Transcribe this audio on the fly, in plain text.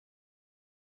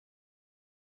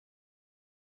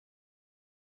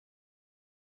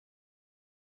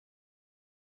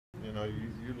you know,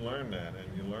 you learn that, and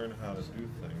you learn how to do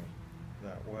things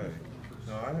that way.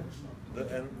 Now,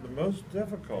 and the most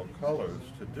difficult colors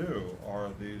to do are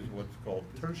these what's called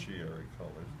tertiary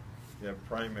colors. You have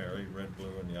primary, red,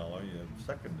 blue, and yellow. You have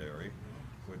secondary,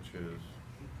 which is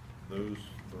those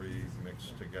three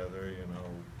mixed together, you know,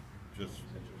 just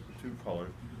two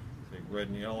colors. You take red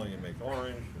and yellow, you make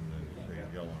orange, and then you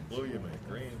take yellow and blue, you make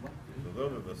green. So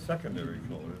those are the secondary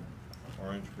colors,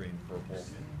 orange, green, purple.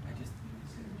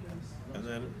 And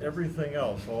then everything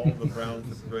else, all the browns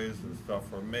and grays and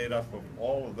stuff, are made up of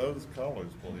all of those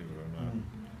colors, believe it or not.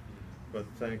 But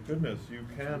thank goodness you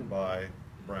can buy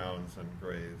browns and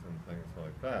grays and things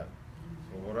like that.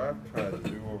 So what I've tried to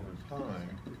do over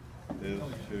time is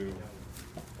to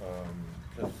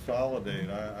consolidate.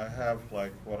 I have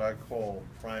like what I call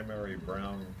primary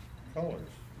brown colors,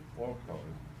 oil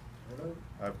colors.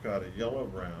 I've got a yellow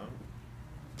brown,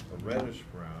 a reddish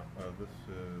brown. This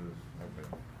is,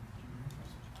 okay,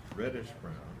 reddish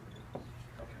brown,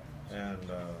 and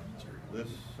this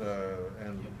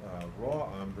raw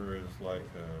umber is like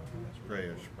a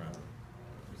grayish brown.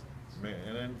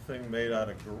 And anything made out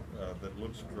of that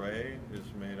looks gray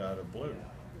is made out of blue.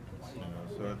 You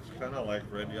know, so it's kind of like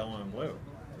red, yellow, and blue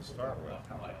to start with.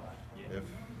 If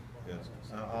it's,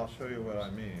 I'll show you what I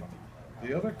mean.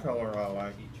 The other color I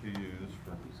like to use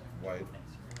for white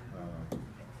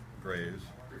grays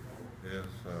is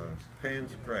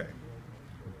Payne's Gray.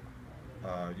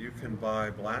 You can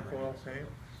buy black oil paint,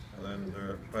 and then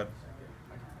but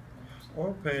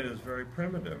oil paint is very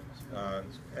primitive,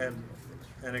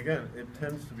 and again, it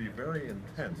tends to be very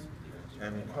intense,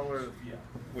 and colors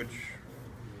which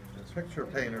picture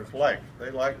painters like.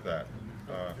 They like that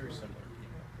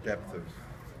depth of,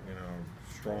 you know,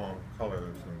 strong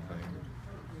colors and things.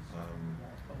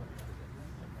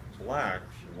 Black,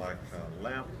 like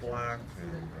lamp black,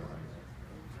 and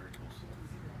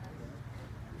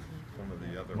some of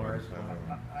the other ones.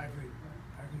 Ivory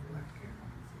black.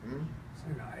 Hmm? Is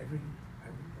there an ivory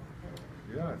black?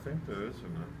 Yeah, I think there is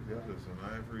there's an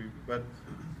ivory, but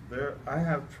I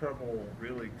have trouble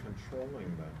really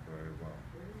controlling that very well.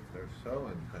 They're so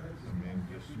intense. I mean,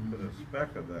 just put a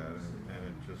speck of that and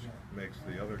it just makes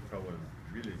the other colors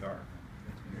really dark.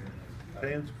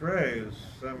 Payne's Gray is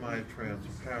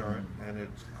semi-transparent and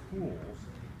it's cool.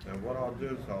 And what I'll do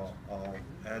is I'll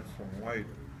add some white,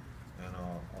 and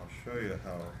I'll show you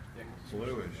how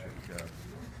bluish it gets.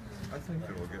 I think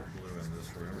it will get blue in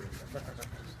this room.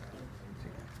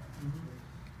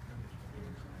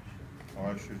 Or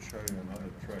I should show you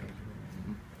another trick.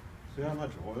 See how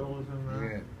much oil is in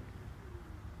there?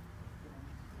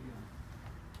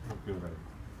 Yeah. Good. I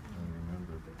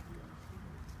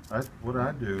remember. What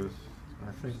I do is,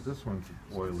 I think this one's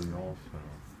oily also.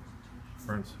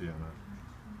 Burnt sienna.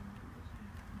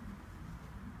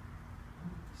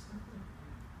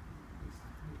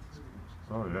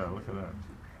 Oh yeah, look at that.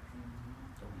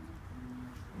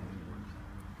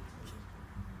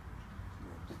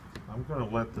 I'm going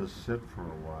to let this sit for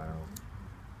a while.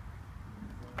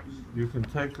 You can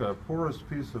take a porous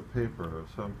piece of paper.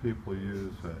 Some people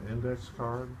use an index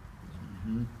card,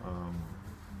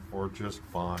 or just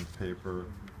bond paper,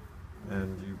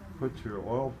 and you put your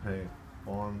oil paint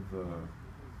on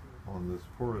this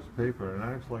porous paper, and it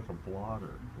acts like a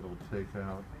blotter. It'll take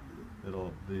out,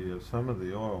 some of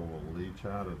the oil will leach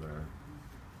out of there,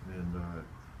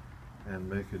 and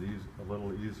make it a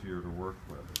little easier to work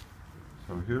with.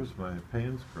 So here's my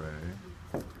Payne's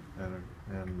Gray,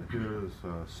 and here's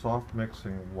soft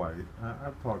mixing white.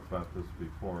 I've talked about this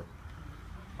before.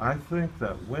 I think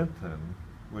that Winton,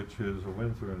 which is a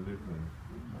Winsor & Newton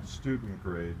student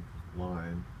grade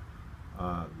line,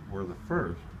 were the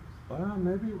first, well,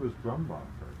 maybe it was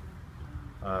Grumbacher,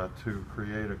 to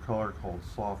create a color called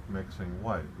soft mixing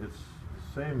white. It's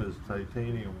the same as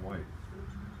titanium white,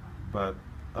 but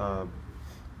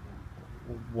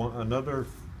another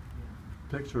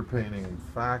picture painting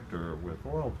factor with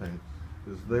oil paint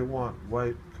is they want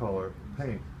white color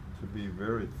paint to be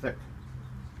very thick.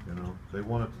 You know, they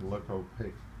want it to look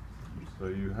opaque. So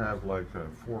you have like 4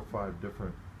 or 5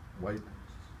 different white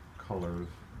colors,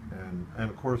 and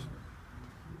of course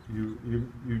you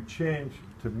change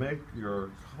to make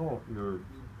your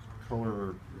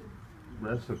color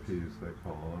recipes, they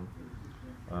call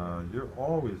them. You're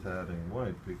always adding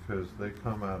white because they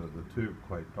come out of the tube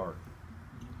quite dark.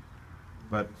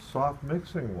 But soft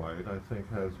mixing white, I think,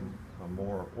 has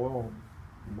more of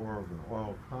an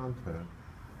oil content,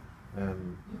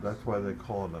 and that's why they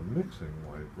call it a mixing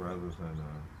white rather than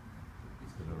a,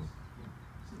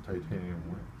 titanium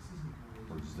white.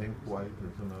 Or zinc white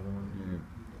is another one.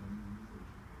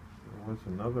 was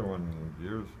another one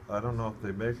years, I don't know if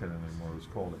they make it anymore, it was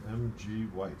called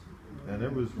MG White. And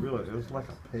it was really, it was like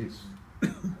a paste,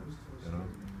 you know?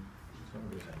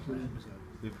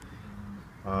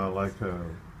 Like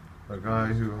a guy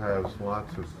who has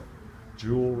lots of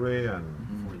jewelry and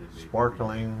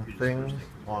sparkling things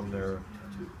on their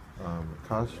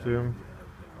costume,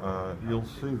 you'll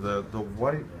see the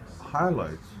white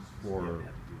highlights for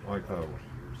like a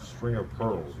string of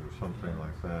pearls or something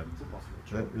like that.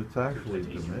 It's actually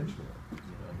dimensional.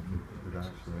 It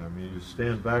actually, I mean, you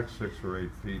stand back 6 or 8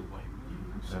 feet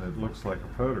and it looks like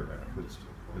a photograph. It's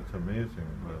amazing.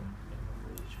 But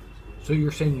So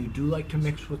you're saying you do like to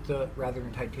mix with the, rather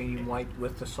than titanium white,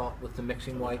 with the salt, with the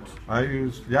mixing whites? I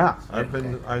use, yeah,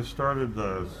 I started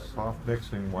the soft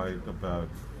mixing white about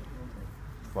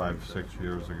 5, 6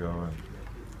 years ago,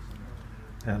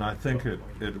 and I think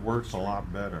it works a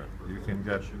lot better. You can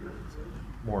get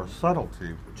more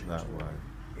subtlety that way.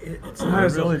 It's It not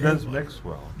as really opaque. does mix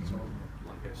well.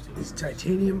 Is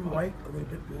titanium white a little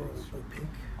bit more opaque?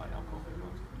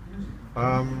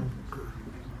 Um,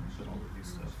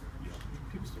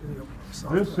 You know,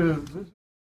 softer? this is